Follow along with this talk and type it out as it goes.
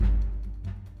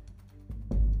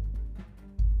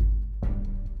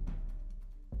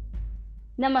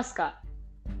नमस्कार।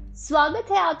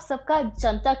 स्वागत है आप सबका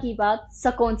जनता की बात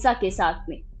सकौंसा के साथ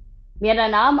में। मेरा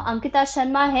नाम अंकिता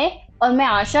शर्मा है और मैं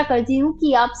आशा करती हूँ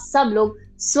कि आप सब लोग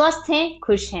स्वस्थ हैं,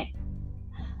 खुश हैं।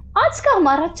 आज का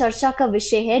हमारा चर्चा का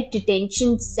विषय है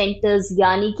डिटेंशन सेंटर्स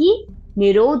यानी कि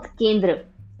निरोध केंद्र।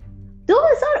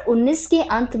 2019 के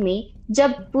अंत में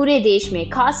जब पूरे देश में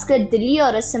खासकर दिल्ली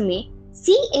और असम में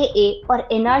सीएए और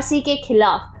एनआरसी के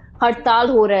खिलाफ हड़ताल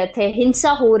हो रहे थे,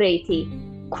 हिंसा हो रही थी,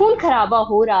 खून खराबा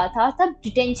हो रहा था, तब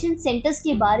डिटेंशन सेंटर्स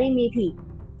के बारे में भी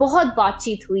बहुत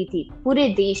बातचीत हुई थी पूरे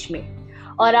देश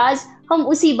में। और आज हम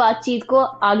उसी बातचीत को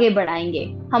आगे बढ़ाएंगे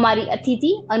हमारी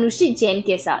अतिथि अनुश्री जैन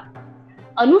के साथ।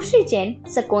 अनुश्री जैन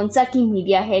सकौंसा की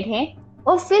मीडिया हेड हैं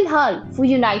और फिलहाल वो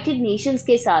यूनाइटेड नेशंस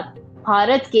के साथ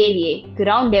भारत के लिए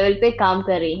ग्राउंड लेवल पे काम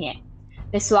कर रही हैं।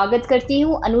 मैं स्वागत करती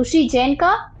हूँ अनुश्री जैन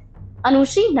का।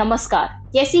 अनुश्री नमस्कार,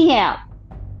 कैसी हैं आप?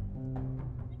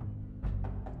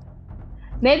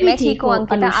 मैं भी ठीक हूँ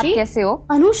अंकिता, आप कैसे हो?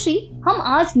 अनुश्री, हम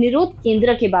आज निरोध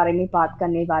केंद्र के बारे में बात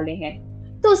करने वाले हैं,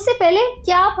 तो उससे पहले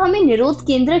क्या आप हमें निरोध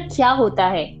केंद्र क्या होता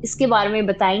है इसके बारे में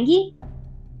बताएंगी?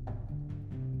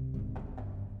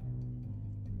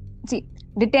 जी,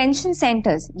 डिटेंशन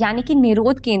सेंटर्स यानी कि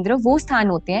निरोध केंद्र वो स्थान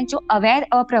होते हैं जो अवैध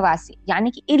अप्रवासी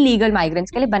यानी कि इलीगल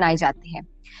माइग्रेंट्स के लिए बनाए जाते हैं।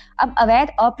 अब अवैध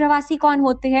अप्रवासी कौन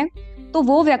होते हैं? तो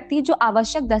वो व्यक्ति जो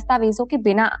आवश्यक दस्तावेजों के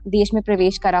बिना देश में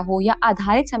प्रवेश करा हो या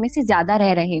आधारित समय से ज्यादा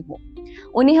रह रहे हो,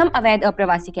 उन्हें हम अवैध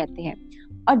अप्रवासी कहते हैं।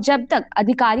 और जब तक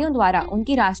अधिकारियों द्वारा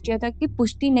उनकी राष्ट्रीयता की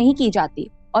पुष्टि नहीं की जाती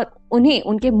और उन्हें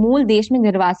उनके मूल देश में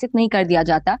निर्वासित नहीं कर दिया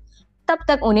जाता, तब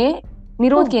तक उन्हें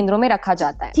निरोध केंद्रों में रखा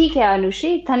जाता है। ठीक है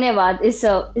अनुश्री, धन्यवाद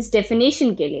इस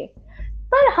डेफिनेशन के लिए।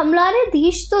 पर हमारे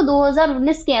देश तो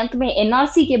 2019 के अंत में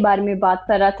एनआरसी के बारे में बात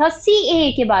कर रहा था,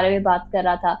 सीएए के बारे में बात कर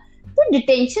रहा था, तो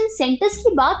डिटेंशन सेंटर्स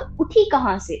की बात उठी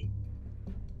कहां से?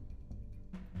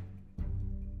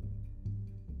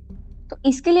 तो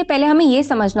इसके लिए पहले हमें ये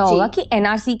समझना होगा कि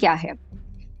एनआरसी क्या है।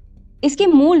 इसके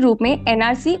मूल रूप में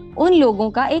एनआरसी उन लोगों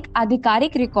का एक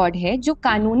आधिकारिक रिकॉर्ड है जो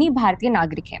कानूनी भारतीय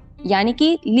नागरिक हैं, यानी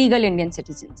कि लीगल इंडियन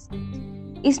सिटीजन्स।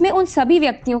 इसमें उन सभी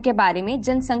व्यक्तियों के बारे में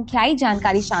जनसंख्याई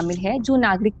जानकारी शामिल है जो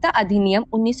नागरिकता अधिनियम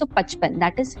 1955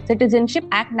 दैट इज सिटीजनशिप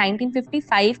एक्ट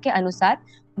 1955 के अनुसार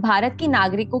भारत के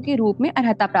नागरिकों के रूप में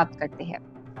अर्हता प्राप्त करते हैं।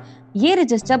 ये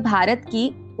रजिस्टर भारत की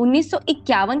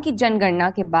 1951 की जनगणना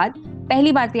के बाद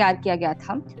पहली बार तैयार किया गया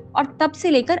था और तब से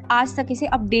लेकर आज तक इसे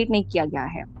अपडेट नहीं किया गया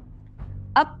है।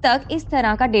 अब तक इस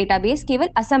तरह का डेटाबेस केवल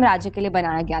असम राज्य के लिए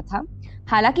बनाया गया था।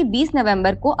 हालांकि 20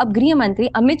 नवंबर को अब गृह मंत्री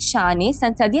अमित शाह ने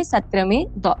संसदीय सत्र में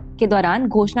के दौरान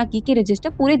घोषणा की कि रजिस्टर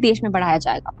पूरे देश में बढ़ाया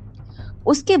जाएगा।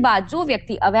 उसके बाद जो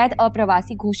व्यक्ति अवैध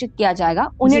अप्रवासी घोषित किया जाएगा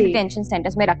उन्हें डिटेंशन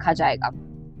सेंटर्स में रखा जाएगा।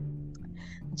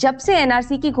 जब से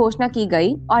एनआरसी की घोषणा की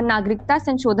गई और नागरिकता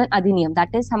संशोधन अधिनियम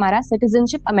दैट इज हमारा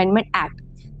सिटीजनशिप अमेंडमेंट एक्ट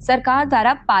सरकार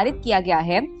द्वारा पारित किया गया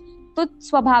है, तो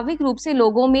स्वाभाविक रूप से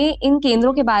लोगों में इन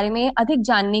केंद्रों के बारे में अधिक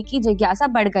जानने की जिज्ञासा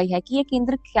बढ़ गई है कि ये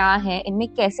केंद्र क्या है, इनमें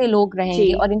कैसे लोग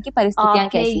रहेंगे और इनकी परिस्थितियां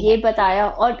कैसी हैं। ये बताया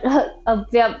और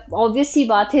ऑब्वियस सी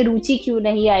बात है, रुचि क्यों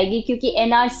नहीं आएगी, क्योंकि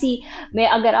एनआरसी में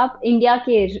अगर आप इंडिया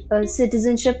के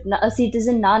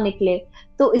सिटीजन ना निकले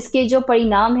तो इसके जो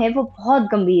परिणाम है वो बहुत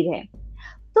गंभीर है।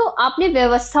 तो आपने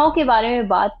व्यवस्थाओं के बारे में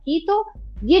बात की, तो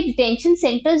ये डिटेंशन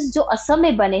सेंटर्स जो असम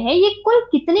में बने हैं ये कुल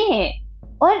कितने हैं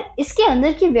और इसके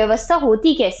अंदर की व्यवस्था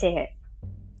होती कैसे है?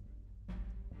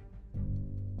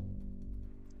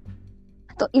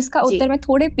 तो इसका उत्तर मैं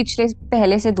थोड़े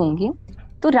पहले से दूंगी।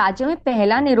 तो राज्य में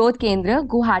पहला निरोध केंद्र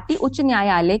गुवाहाटी उच्च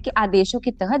न्यायालय के आदेशों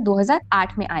के तहत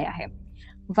 2008 में आया है।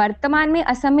 वर्तमान में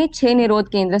असम में 6 निरोध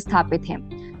केंद्र स्थापित हैं।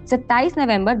 27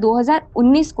 नवंबर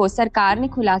 2019 को सरकार ने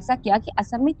खुलासा किया कि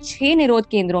असम में 6 निरोध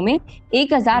केंद्रों में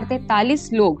 1043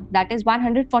 लोग दैट इज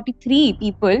 143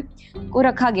 पीपल को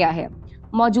रखा गया है।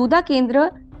 मौजूदा केंद्र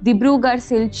डिब्रूगढ़,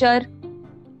 सिलचर,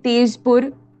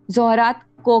 तेजपुर, जोरहाट,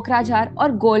 कोकराझार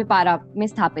और गोलपारा में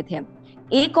स्थापित है।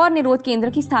 एक और निरोध केंद्र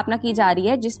की स्थापना की जा रही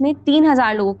है जिसमें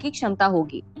 3000 लोगों की क्षमता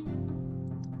होगी।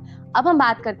 अब हम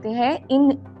बात करते हैं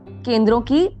इन केंद्रों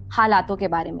की हालातों के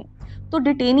बारे में। तो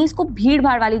डिटेनीज को भीड़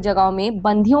भाड़ वाली जगहों में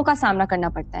बंदियों का सामना करना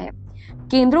पड़ता है।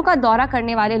 केंद्रों का दौरा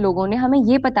करने वाले लोगों ने हमें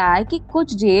ये बताया कि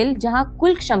कुछ जेल जहां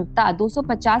कुल क्षमता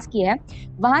 250 की है,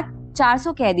 वहां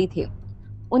 400 कैदी थे।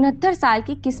 69 साल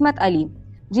की किस्मत अली,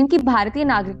 जिनकी भारतीय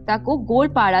नागरिकता को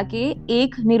गोलपाड़ा के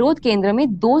एक निरोध केंद्र में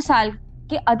 2 साल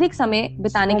के अधिक समय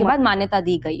बिताने के बाद मान्यता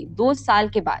दी गई। 2 साल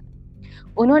के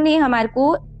बाद उन्होंने हमारे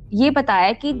को ये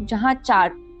बताया कि जहां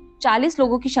 40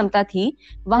 लोगों की क्षमता थी,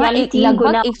 वहां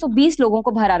लगभग 120 लोगों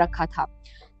को भरा रखा था।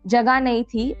 जगह नहीं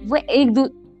थी, वो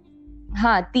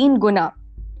 3 गुना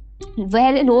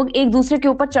वह लोग एक दूसरे के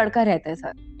ऊपर चढ़कर रहते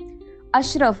सर।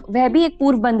 अशरफ, वह भी एक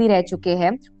पूर्व बंदी रह चुके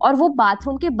हैं और वो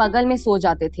बाथरूम के बगल में सो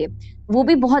जाते थे। वो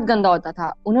भी बहुत गंदा होता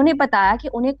था। उन्होंने बताया कि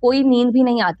उन्हें कोई नींद भी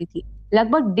नहीं आती थी,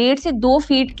 लगभग 1.5 से 2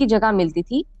 फीट की जगह मिलती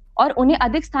थी और उन्हें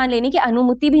अधिक स्थान लेने की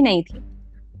अनुमति भी नहीं थी।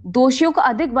 दोषियों को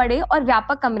अधिक बड़े और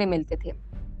व्यापक कमरे मिलते थे।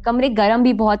 कमरे गर्म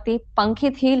भी बहुत थे, पंखे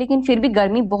थे, लेकिन फिर भी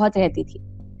गर्मी बहुत रहती थी।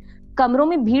 कमरों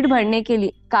में भीड़ बढ़ने के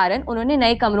लिए कारण उन्होंने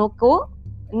नए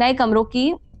कमरों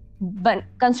की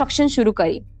कंस्ट्रक्शन शुरू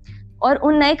करी और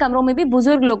उन नए कमरों में भी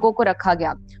बुजुर्ग लोगों को रखा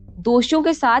गया। दोषियों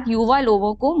के साथ युवा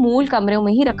लोगों को मूल कमरों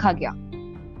में ही रखा गया।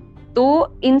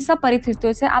 तो इन सब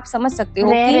परिस्थितियों से आप समझ सकते हो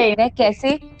कि वह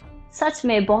कैसे सच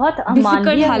में बहुत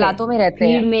अमानवीय हालातों में रहते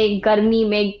हैं। भीड़ में, गर्मी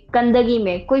में, गंदगी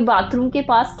में कोई बाथरूम के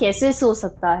पास कैसे सो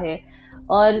सकता है।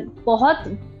 और बहुत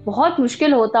बहुत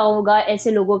मुश्किल होता होगा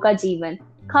ऐसे लोगों का जीवन,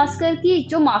 खासकर कि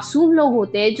जो मासूम लोग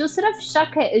होते हैं, जो सिर्फ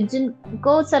शक है,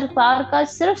 जिनको सरकार का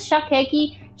सिर्फ शक है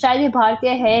कि शायद ये भारतीय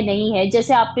है नहीं है।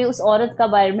 जैसे आपने उस औरत का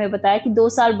बारे में बताया कि 2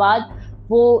 साल बाद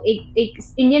वो एक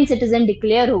इंडियन सिटीजन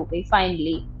डिक्लेयर हो गई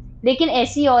फाइनली। लेकिन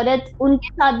ऐसी औरत उनके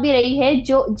साथ भी रही है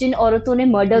जो जिन औरतों ने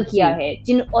मर्डर किया है,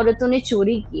 जिन औरतों ने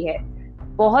चोरी की है।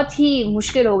 बहुत ही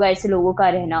मुश्किल होगा ऐसे लोगों का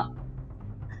रहना।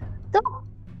 तो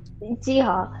जी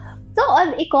हाँ, तो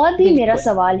अब एक और भी मेरा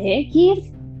सवाल है कि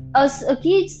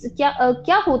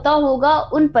क्या होता होगा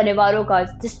उन परिवारों का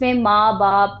जिसमें माँ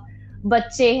बाप,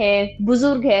 बच्चे हैं,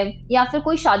 बुजुर्ग है, या फिर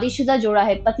कोई शादीशुदा जोड़ा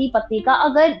है, पति पत्नी का,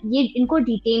 अगर ये इनको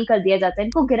डिटेन कर दिया जाता है,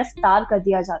 इनको गिरफ्तार कर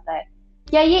दिया जाता है,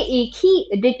 क्या ये एक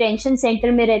ही डिटेंशन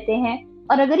सेंटर में रहते हैं?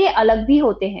 और अगर ये अलग भी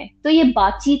होते हैं तो ये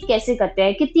बातचीत कैसे करते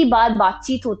हैं? कितनी बार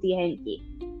बातचीत होती है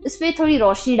इनकी? इस पे थोड़ी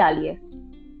रोशनी डालिए।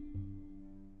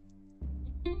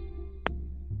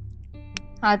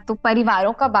 हाँ, तो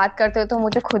परिवारों का बात करते हो तो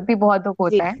मुझे खुद भी बहुत दुख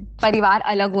होता है। परिवार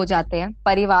अलग हो जाते हैं।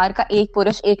 परिवार का एक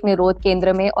पुरुष एक निरोध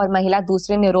केंद्र में और महिला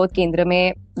दूसरे निरोध केंद्र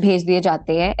में भेज दिए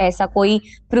जाते हैं। ऐसा कोई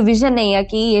प्रोविजन नहीं है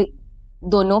कि ये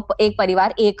दोनों एक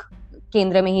परिवार एक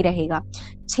केंद्र में ही रहेगा।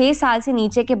 6 साल से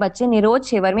नीचे के बच्चे निरोध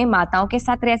शिविर में माताओं के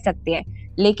साथ रह सकते हैं,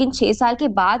 लेकिन 6 साल के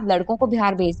बाद लड़कों को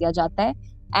बिहार भेज दिया जाता है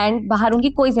एंड बाहर उनकी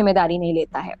कोई जिम्मेदारी नहीं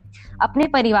लेता है। अपने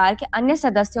परिवार के अन्य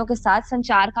सदस्यों के साथ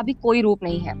संचार का भी कोई रूप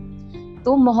नहीं है।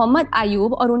 तो मोहम्मद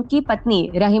आयूब और उनकी पत्नी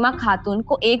रहीमा खातून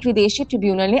को एक विदेशी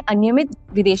ट्रिब्यूनल ने अनियमित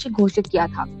विदेशी घोषित किया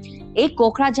था। एक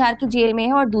कोखराझार की जेल में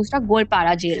है और दूसरा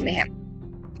गोलपाड़ा जेल में है।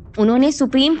 उन्होंने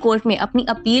सुप्रीम कोर्ट में अपनी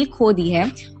अपील खो दी है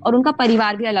और उनका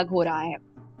परिवार भी अलग हो रहा है।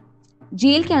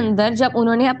 जेल के अंदर जब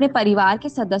उन्होंने अपने परिवार के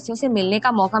सदस्यों से मिलने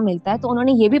का मौका मिलता है तो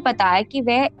उन्होंने ये भी बताया कि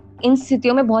वह इन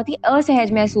स्थितियों में बहुत ही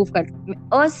असहज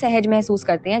महसूस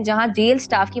करते हैं, जहां जेल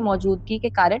स्टाफ की मौजूदगी के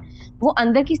कारण वो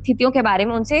अंदर की स्थितियों के बारे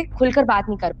में उनसे खुलकर बात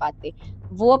नहीं कर पाते।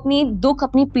 वो अपनी दुख,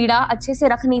 अपनी पीड़ा अच्छे से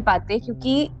रख नहीं पाते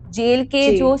क्योंकि जेल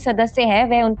के जो सदस्य हैं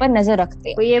वह उन पर नजर रखते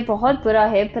हैं। तो ये बहुत बुरा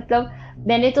है। मतलब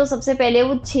मैंने तो सबसे पहले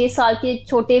वो 6 साल के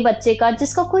छोटे बच्चे का,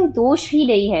 जिसका कोई दोष ही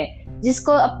नहीं है,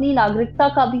 जिसको अपनी नागरिकता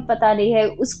का भी पता नहीं है,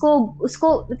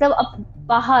 उसको मतलब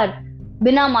बाहर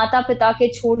बिना माता पिता के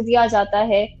छोड़ दिया जाता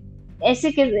है। ऐसे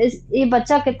ये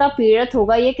बच्चा कितना पीड़ित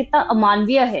होगा, ये कितना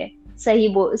अमानवीय है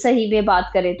सही में बात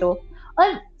करें तो।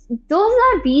 और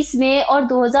 2020 में और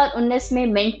 2019 में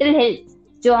मेंटल हेल्थ,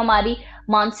 जो हमारी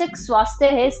मानसिक स्वास्थ्य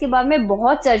है, इसके बारे में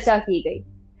बहुत चर्चा की गई।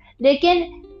 लेकिन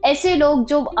ऐसे लोग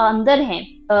जो अंदर हैं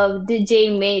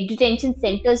जेल में, डिटेंशन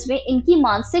सेंटर्स में, इनकी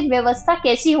मानसिक व्यवस्था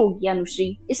कैसी होगी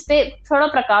अनुश्री? इस पे थोड़ा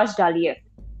प्रकाश डालिए।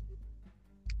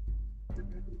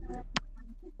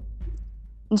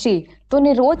 जी, तो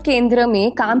निरोध केंद्र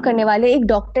में काम करने वाले एक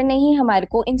डॉक्टर ने ही हमारे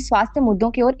को इन स्वास्थ्य मुद्दों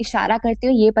की ओर इशारा करते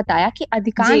हुए ये बताया कि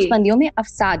अधिकांश बंदियों में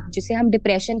अवसाद, जिसे हम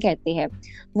डिप्रेशन कहते हैं,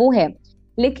 वो है।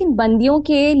 लेकिन बंदियों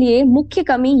के लिए मुख्य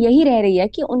कमी यही रह रही है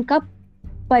कि उनका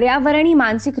पर्यावरण ही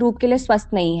मानसिक रूप के लिए स्वस्थ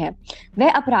नहीं है।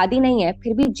 वह अपराधी नहीं है,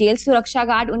 फिर भी जेल सुरक्षा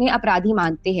गार्ड उन्हें अपराधी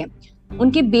मानते हैं।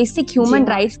 उनके बेसिक ह्यूमन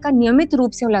राइट्स का नियमित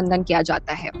रूप से उल्लंघन किया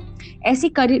जाता है। ऐसी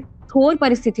कठोर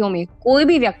परिस्थितियों में कोई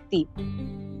भी व्यक्ति,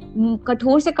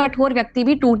 कठोर से कठोर व्यक्ति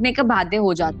भी टूटने का बाध्य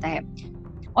हो जाता है।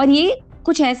 और ये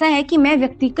कुछ ऐसा है कि मैं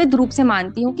व्यक्तिगत रूप से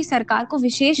मानती हूँ कि सरकार को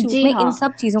विशेष रूप में इन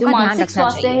सब चीजों का ध्यान रखना चाहिए।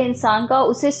 स्वास्थ्य है इंसान का,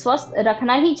 उसे स्वस्थ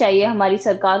रखना ही चाहिए हमारी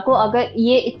सरकार को। अगर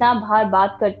ये इतना बार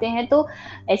बात करते हैं तो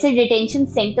ऐसे डिटेंशन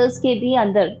सेंटर्स के भी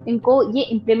अंदर इनको ये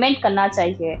इम्प्लीमेंट करना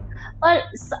चाहिए।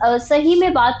 और सही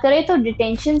में बात करें तो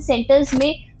डिटेंशन सेंटर्स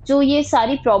में जो ये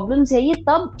सारी प्रॉब्लम्स है, ये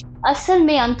तब असल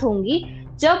में अंत होंगी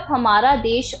जब हमारा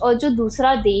देश और जो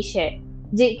दूसरा देश है,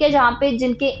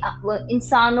 जिनके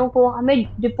इंसानों को हमें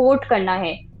रिपोर्ट करना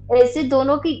है, ऐसे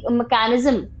दोनों की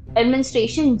मैकेनिज्म,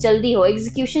 एडमिनिस्ट्रेशन जल्दी हो,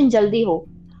 एग्जीक्यूशन जल्दी हो,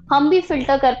 हम भी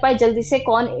फिल्टर कर पाए जल्दी से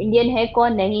कौन इंडियन है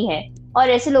कौन नहीं है, और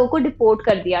ऐसे लोगों को डिपोर्ट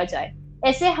कर दिया जाए।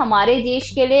 ऐसे हमारे देश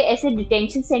के लिए, ऐसे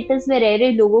डिटेंशन सेंटर्स में रह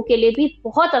रहे लोगों के लिए भी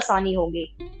बहुत आसानी होगी।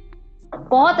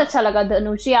 बहुत अच्छा लगा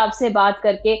धनुश्री आपसे बात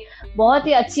करके, बहुत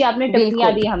ही अच्छी आपने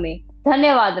टिप्पणियां दी हमें।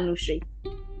 धन्यवाद धनुश्री।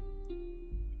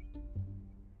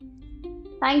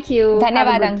 Thank you.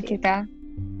 धन्यवाद अंकिता।